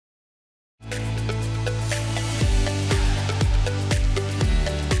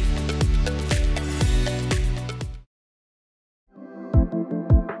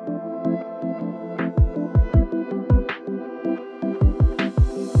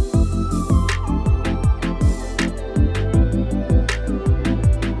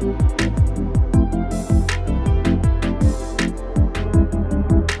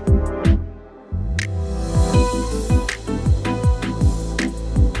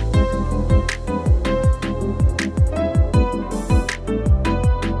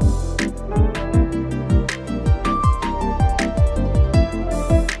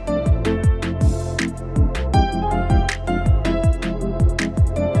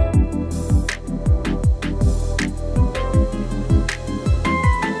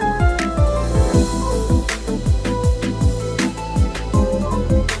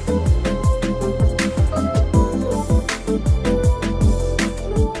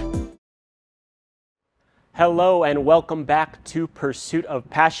Hello and welcome back to Pursuit of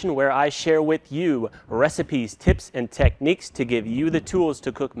Passion, where I share with you recipes, tips, and techniques to give you the tools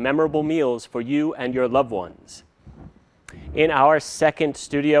to cook memorable meals for you and your loved ones. In our second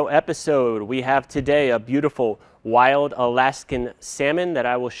studio episode, we have today a beautiful wild Alaskan salmon that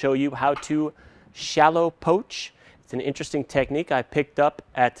I will show you how to shallow poach. It's an interesting technique I picked up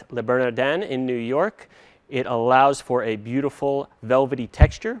at Le Bernardin in New York. It allows for a beautiful velvety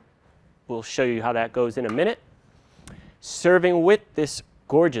texture. We'll show you how that goes in a minute. Serving with this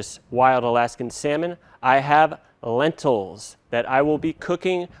gorgeous wild Alaskan salmon, I have lentils that I will be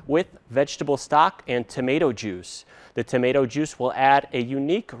cooking with vegetable stock and tomato juice. The tomato juice will add a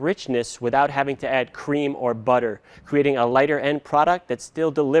unique richness without having to add cream or butter, creating a lighter end product that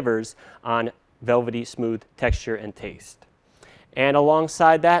still delivers on velvety smooth texture and taste. And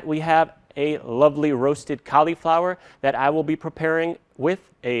alongside that, we have a lovely roasted cauliflower that I will be preparing with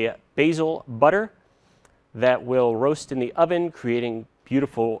a basil butter that will roast in the oven, creating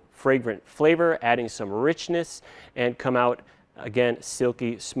beautiful fragrant flavor, adding some richness, and come out again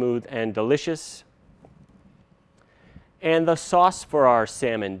silky, smooth, and delicious. And the sauce for our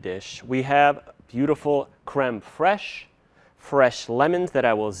salmon dish, we have beautiful creme fraiche, fresh lemons that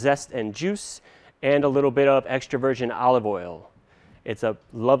I will zest and juice, and a little bit of extra virgin olive oil. It's a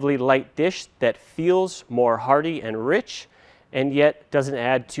lovely light dish that feels more hearty and rich, and yet doesn't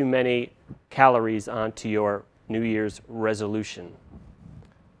add too many calories onto your New Year's resolution.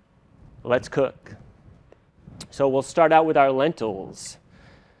 Let's cook. So we'll start out with our lentils.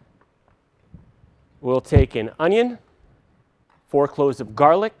 We'll take an onion, 4 cloves of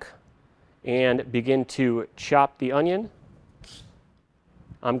garlic, and begin to chop the onion.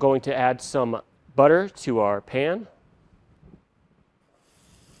 I'm going to add some butter to our pan.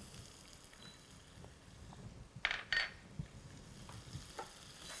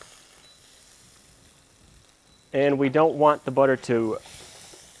 And we don't want the butter to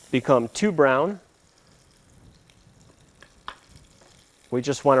become too brown. We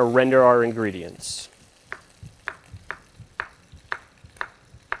just want to render our ingredients.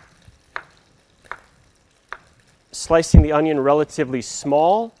 Slicing the onion relatively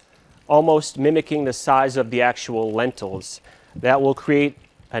small, almost mimicking the size of the actual lentils. That will create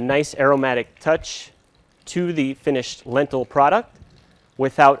a nice aromatic touch to the finished lentil product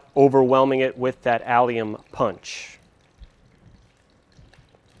without overwhelming it with that allium punch.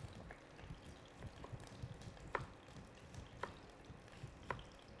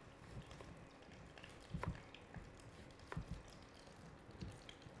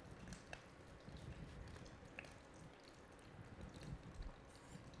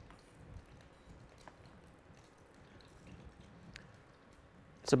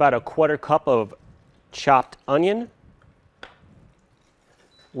 It's about a 1/4 cup of chopped onion,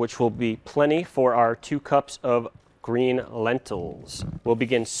 which will be plenty for our 2 cups of green lentils. We'll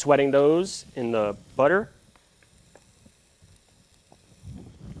begin sweating those in the butter.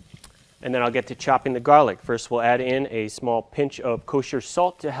 And then I'll get to chopping the garlic. First, we'll add in a small pinch of kosher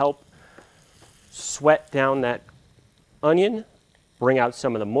salt to help sweat down that onion, bring out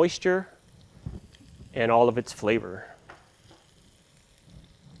some of the moisture and all of its flavor.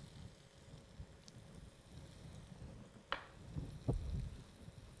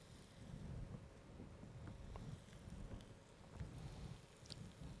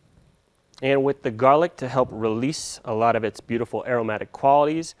 And with the garlic to help release a lot of its beautiful aromatic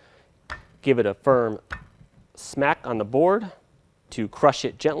qualities, give it a firm smack on the board to crush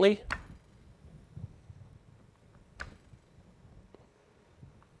it gently.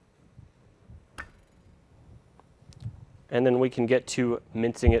 And then we can get to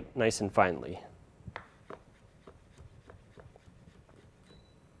mincing it nice and finely.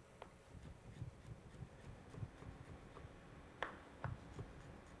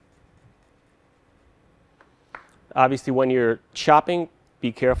 Obviously, when you're chopping,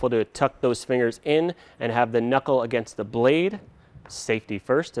 be careful to tuck those fingers in and have the knuckle against the blade. Safety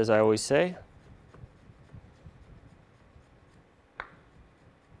first, as I always say.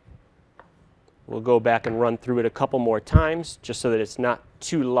 We'll go back and run through it a couple more times, just so that it's not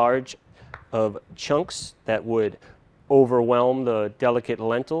too large of chunks that would overwhelm the delicate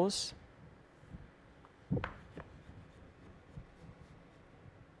lentils.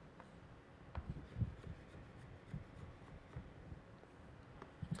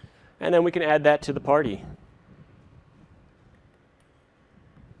 And then we can add that to the party.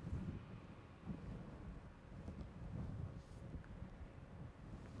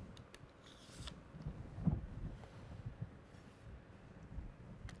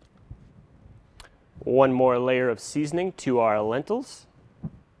 One more layer of seasoning to our lentils.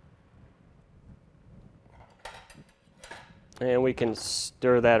 And we can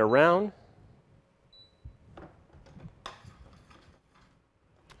stir that around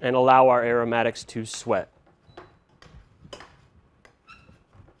and allow our aromatics to sweat.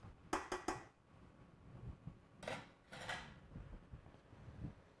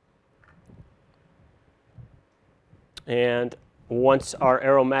 And once our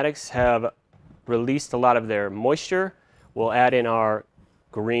aromatics have released a lot of their moisture, we'll add in our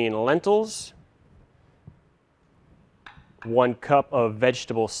green lentils, 1 cup of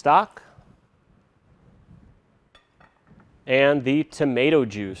vegetable stock, and the tomato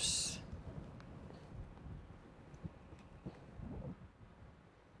juice.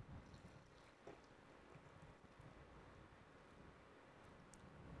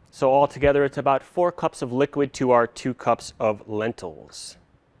 So altogether, it's about 4 cups of liquid to our 2 cups of lentils.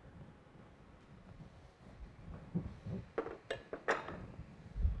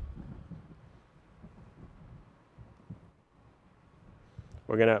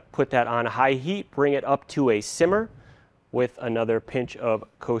 We're going to put that on high heat, bring it up to a simmer with another pinch of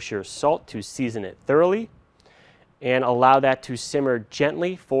kosher salt to season it thoroughly, and allow that to simmer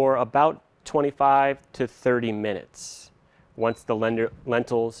gently for about 25 to 30 minutes once the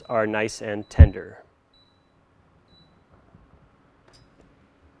lentils are nice and tender.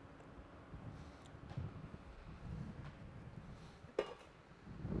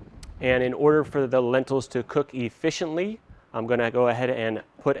 And in order for the lentils to cook efficiently, I'm going to go ahead and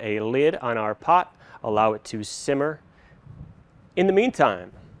put a lid on our pot, allow it to simmer. In the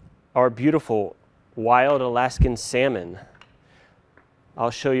meantime, our beautiful wild Alaskan salmon.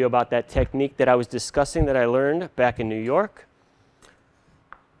 I'll show you about that technique that I was discussing that I learned back in New York.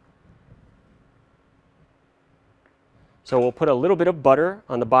 So we'll put a little bit of butter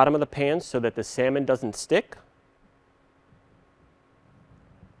on the bottom of the pan so that the salmon doesn't stick.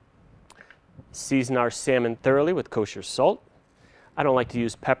 Season our salmon thoroughly with kosher salt. I don't like to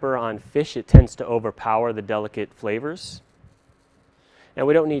use pepper on fish. It tends to overpower the delicate flavors. And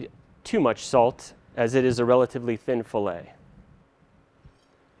we don't need too much salt as it is a relatively thin fillet.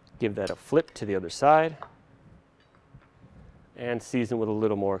 Give that a flip to the other side and season with a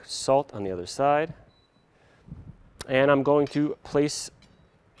little more salt on the other side. And I'm going to place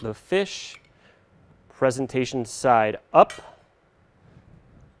the fish presentation side up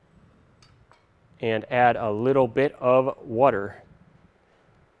and add a little bit of water.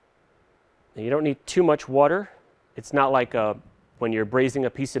 Now, you don't need too much water. It's not like when you're braising a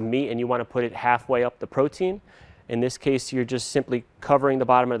piece of meat and you want to put it halfway up the protein. In this case, you're just simply covering the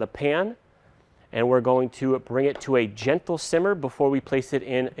bottom of the pan, and we're going to bring it to a gentle simmer before we place it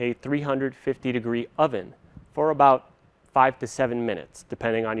in a 350-degree oven for about 5 to 7 minutes,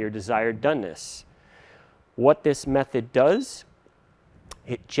 depending on your desired doneness. What this method does,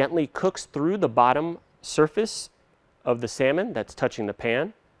 it gently cooks through the bottom surface of the salmon that's touching the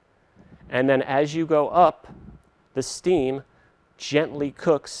pan, and then as you go up, the steam gently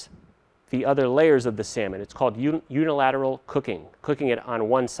cooks the other layers of the salmon. It's called unilateral cooking, cooking it on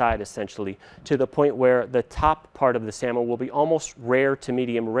one side essentially, to the point where the top part of the salmon will be almost rare to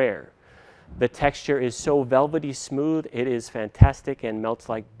medium rare. The texture is so velvety smooth, it is fantastic and melts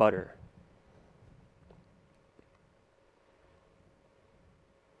like butter.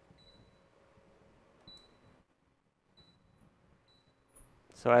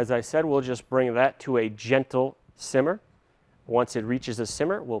 So as I said, we'll just bring that to a gentle simmer. Once it reaches a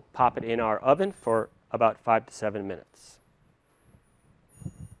simmer, we'll pop it in our oven for about 5 to 7 minutes.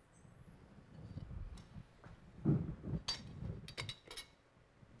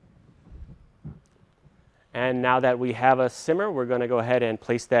 And now that we have a simmer, we're going to go ahead and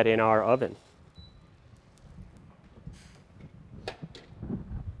place that in our oven.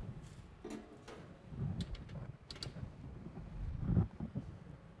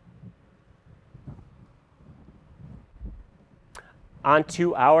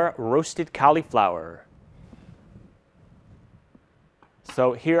 Onto our roasted cauliflower.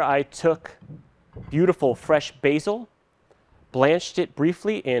 So here I took beautiful fresh basil, blanched it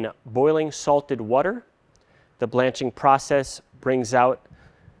briefly in boiling salted water. The blanching process brings out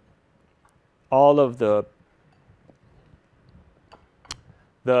all of the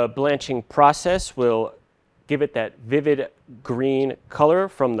blanching process will give it that vivid green color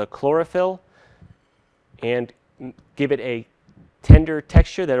from the chlorophyll and give it a tender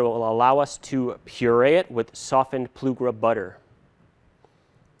texture that will allow us to puree it with softened Plugra butter.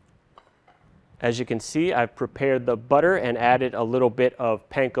 As you can see, I've prepared the butter and added a little bit of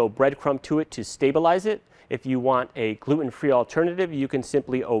panko breadcrumb to it to stabilize it. If you want a gluten-free alternative, you can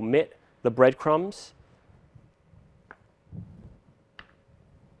simply omit the breadcrumbs.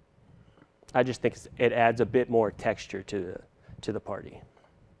 I just think it adds a bit more texture to to the party.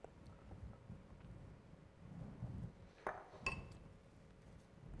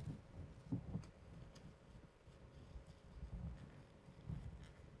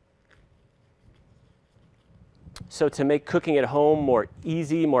 So to make cooking at home more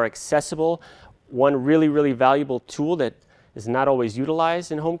easy, more accessible, one really valuable tool that is not always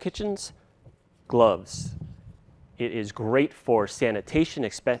utilized in home kitchens, gloves. It is great for sanitation,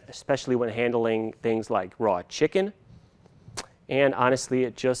 especially when handling things like raw chicken. And honestly,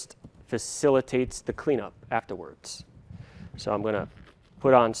 it just facilitates the cleanup afterwards. So I'm going to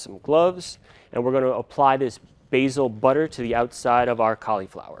put on some gloves, and we're going to apply this basil butter to the outside of our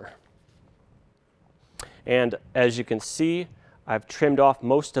cauliflower. And as you can see, I've trimmed off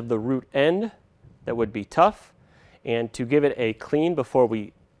most of the root end that would be tough. And to give it a clean before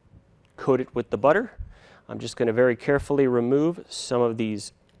we coat it with the butter, I'm just going to very carefully remove some of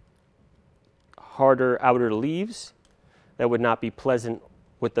these harder outer leaves that would not be pleasant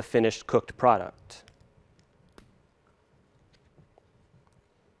with the finished cooked product.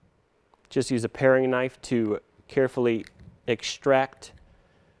 Just use a paring knife to carefully extract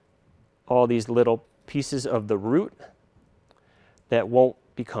all these little pieces of the root that won't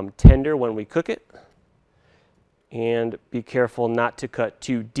become tender when we cook it. And be careful not to cut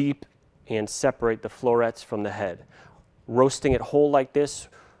too deep and separate the florets from the head. Roasting it whole like this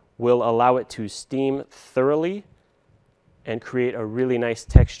will allow it to steam thoroughly and create a really nice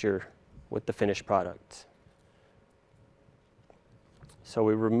texture with the finished product. So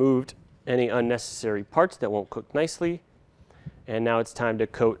we removed any unnecessary parts that won't cook nicely, and now it's time to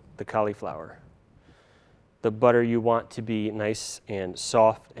coat the cauliflower. The butter you want to be nice and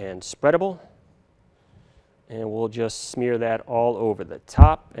soft and spreadable. And we'll just smear that all over the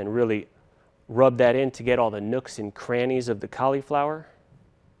top and really rub that in to get all the nooks and crannies of the cauliflower.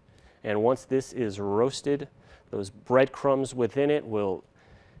 And once this is roasted, those breadcrumbs within it will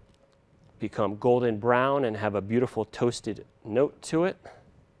become golden brown and have a beautiful toasted note to it.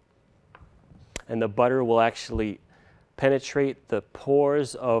 And the butter will actually penetrate the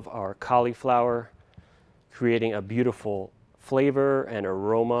pores of our cauliflower, creating a beautiful flavor and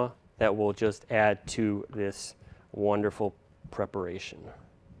aroma that will just add to this wonderful preparation.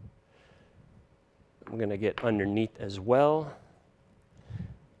 I'm going to get underneath as well.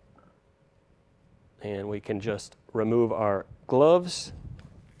 And we can just remove our gloves.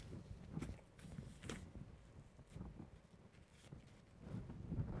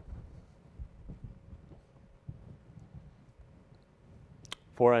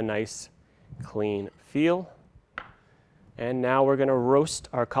 For a nice clean feel. And now we're going to roast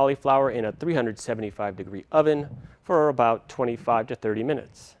our cauliflower in a 375-degree oven for about 25 to 30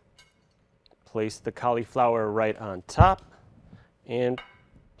 minutes. Place the cauliflower right on top and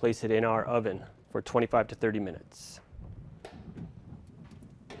place it in our oven for 25 to 30 minutes.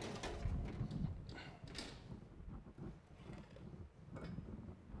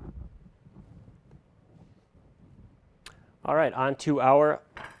 All right, on to our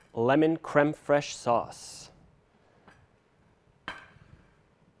lemon creme fraiche sauce.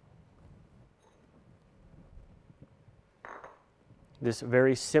 This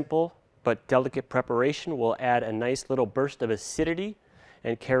very simple but delicate preparation will add a nice little burst of acidity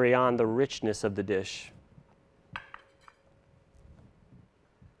and carry on the richness of the dish.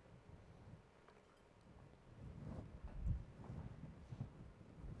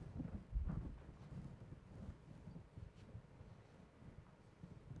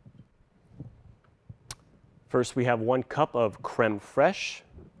 First, we have 1 cup of creme fraiche.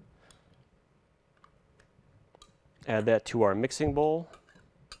 Add that to our mixing bowl.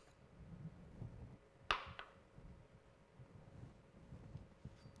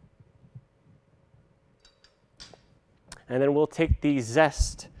 And then we'll take the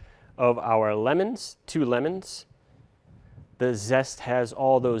zest of our lemons, 2 lemons. The zest has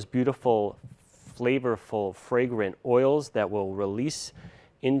all those beautiful, flavorful, fragrant oils that will release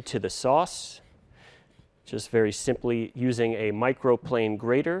into the sauce. Just very simply using a microplane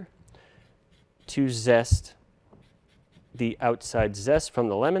grater to zest the outside zest from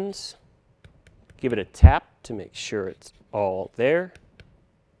the lemons. Give it a tap to make sure it's all there.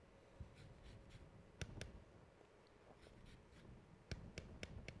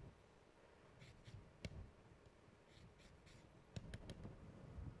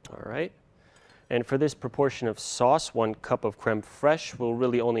 All right. And for this proportion of sauce, 1 cup of creme fraiche, we'll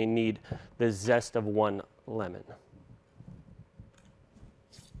really only need the zest of 1 lemon.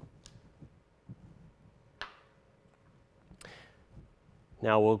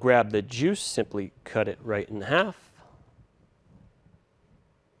 Now we'll grab the juice, simply cut it right in half.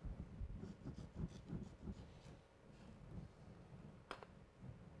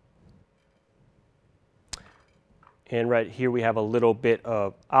 And right here we have a little bit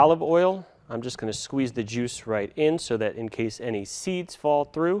of olive oil. I'm just going to squeeze the juice right in so that in case any seeds fall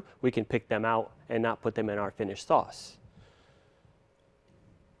through, we can pick them out and not put them in our finished sauce.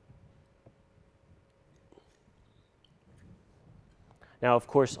 Now, of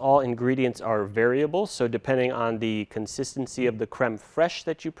course, all ingredients are variable, so depending on the consistency of the creme fraiche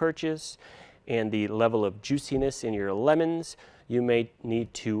that you purchase and the level of juiciness in your lemons, you may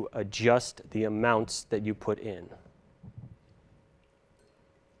need to adjust the amounts that you put in.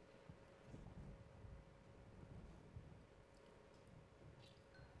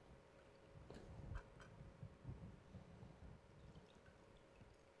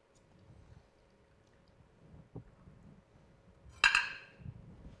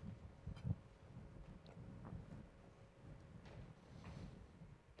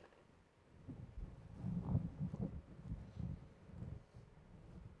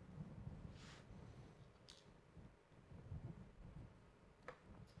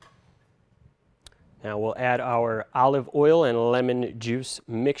 Now we'll add our olive oil and lemon juice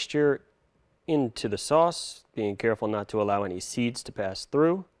mixture into the sauce, being careful not to allow any seeds to pass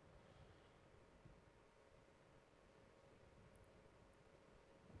through.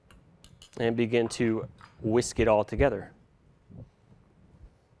 And begin to whisk it all together.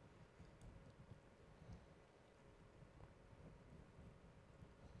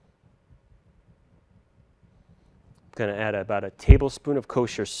 Going to add about a tablespoon of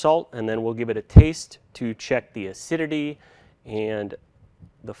kosher salt, and then we'll give it a taste to check the acidity and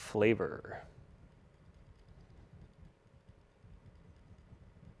the flavor.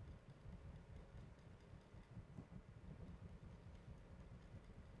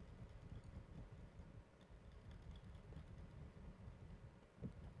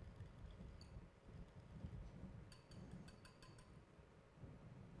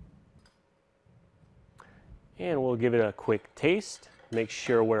 And we'll give it a quick taste. Make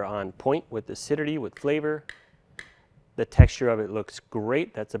sure we're on point with acidity, with flavor. The texture of it looks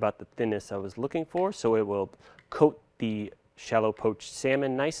great. That's about the thinness I was looking for. So it will coat the shallow poached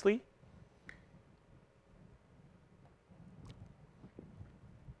salmon nicely.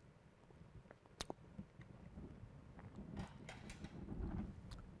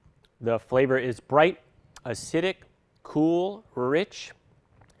 The flavor is bright, acidic, cool, rich,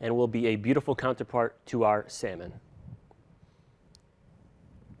 and will be a beautiful counterpart to our salmon.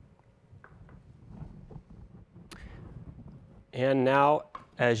 And now,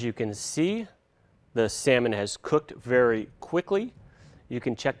 as you can see, the salmon has cooked very quickly. You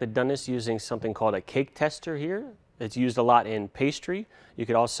can check the doneness using something called a cake tester here. It's used a lot in pastry. You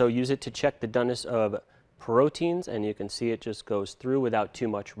could also use it to check the doneness of proteins, and you can see it just goes through without too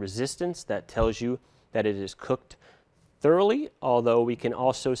much resistance. That tells you that it is cooked thoroughly, although we can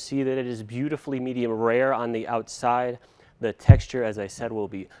also see that it is beautifully medium rare on the outside. The texture, as I said, will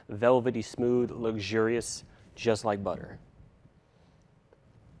be velvety smooth, luxurious, just like butter.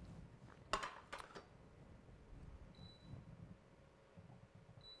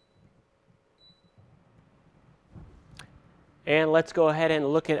 And let's go ahead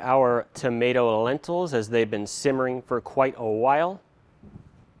and look at our tomato lentils as they've been simmering for quite a while.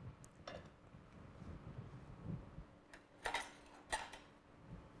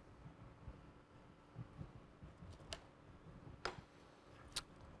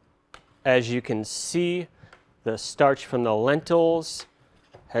 As you can see, the starch from the lentils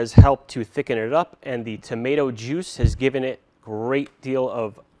has helped to thicken it up, and the tomato juice has given it a great deal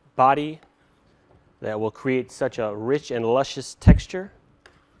of body that will create such a rich and luscious texture.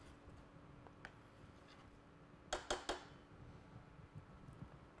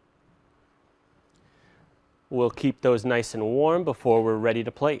 We'll keep those nice and warm before we're ready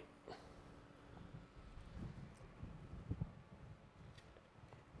to plate.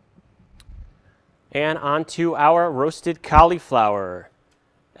 And onto our roasted cauliflower.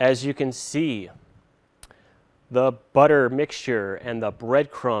 As you can see, the butter mixture and the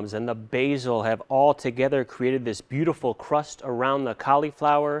breadcrumbs and the basil have all together created this beautiful crust around the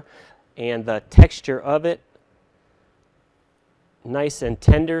cauliflower, and the texture of it nice and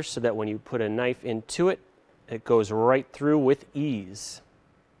tender so that when you put a knife into it, it goes right through with ease.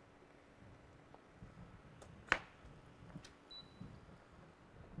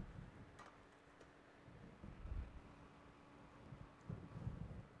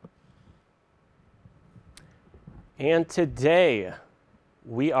 And today,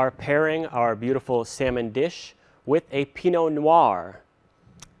 we are pairing our beautiful salmon dish with a Pinot Noir.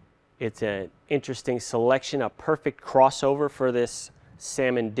 It's an interesting selection, a perfect crossover for this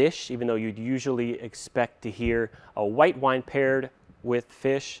salmon dish, even though you'd usually expect to hear a white wine paired with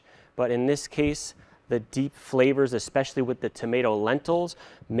fish. But in this case, The deep flavors, especially with the tomato lentils,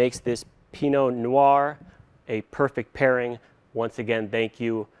 makes this Pinot Noir a perfect pairing. Once again, thank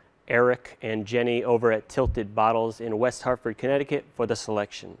you, Eric and Jenny over at Tilted Bottles in West Hartford, Connecticut, for the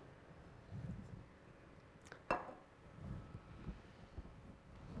selection.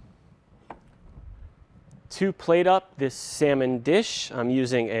 To plate up this salmon dish, I'm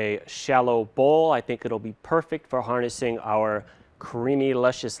using a shallow bowl. I think it'll be perfect for harnessing our creamy,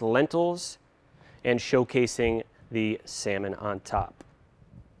 luscious lentils and showcasing the salmon on top.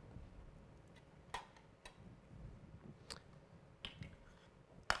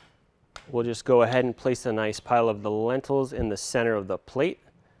 We'll just go ahead and place a nice pile of the lentils in the center of the plate.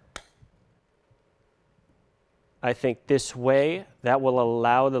 I think this way, that will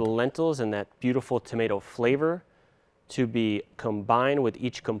allow the lentils and that beautiful tomato flavor to be combined with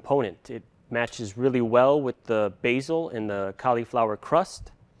each component. It matches really well with the basil and the cauliflower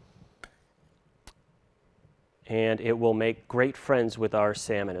crust. And it will make great friends with our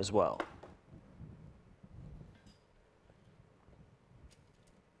salmon as well.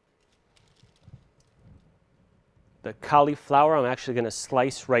 The cauliflower, I'm actually going to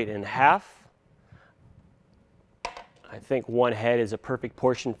slice right in half. I think one head is a perfect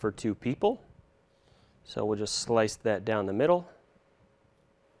portion for 2 people. So we'll just slice that down the middle.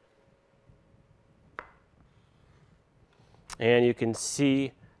 And you can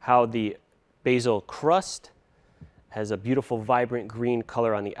see how the basil crust has a beautiful, vibrant green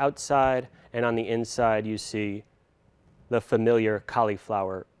color on the outside, and on the inside you see the familiar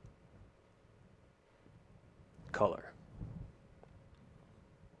cauliflower color.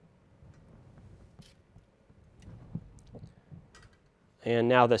 And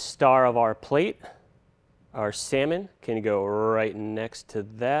now the star of our plate, our salmon, can go right next to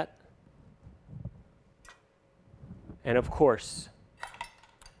that. And of course,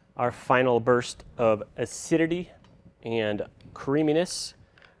 our final burst of acidity and creaminess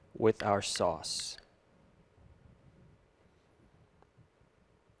with our sauce.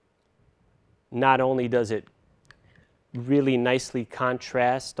 Not only does it really nicely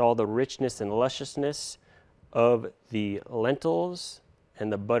contrast all the richness and lusciousness of the lentils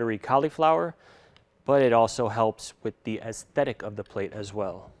and the buttery cauliflower, but it also helps with the aesthetic of the plate as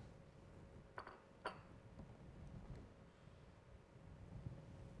well.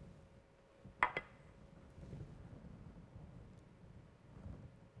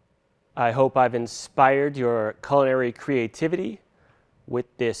 I hope I've inspired your culinary creativity with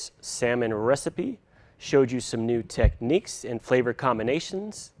this salmon recipe, showed you some new techniques and flavor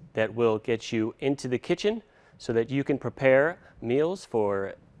combinations that will get you into the kitchen so that you can prepare meals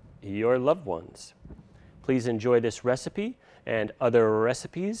for your loved ones. Please enjoy this recipe and other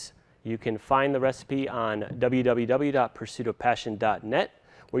recipes. You can find the recipe on www.pursuitofpassion.net,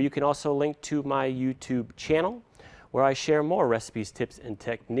 where you can also link to my YouTube channel, where I share more recipes, tips, and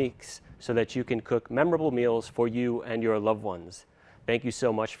techniques so that you can cook memorable meals for you and your loved ones. Thank you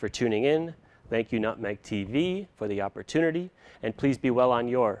so much for tuning in. Thank you, Nutmeg TV, for the opportunity, and please be well on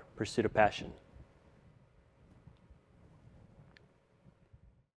your pursuit of passion.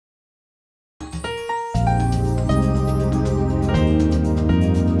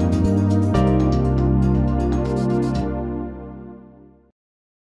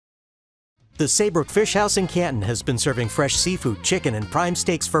 The Saybrook Fish House in Canton has been serving fresh seafood, chicken, and prime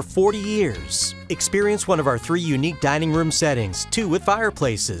steaks for 40 years. Experience one of our 3 unique dining room settings, 2 with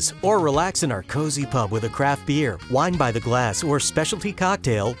fireplaces, or relax in our cozy pub with a craft beer, wine by the glass, or specialty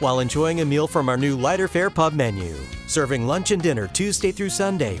cocktail while enjoying a meal from our new lighter fare pub menu. Serving lunch and dinner Tuesday through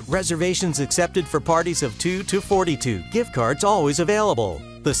Sunday. Reservations accepted for parties of 2 to 42. Gift cards always available.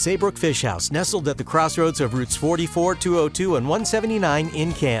 The Saybrook Fish House, nestled at the crossroads of routes 44, 202, and 179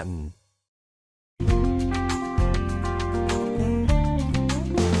 in Canton.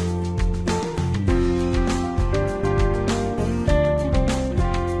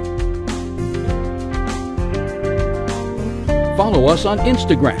 Follow us on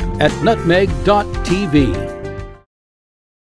Instagram at nutmeg.tv.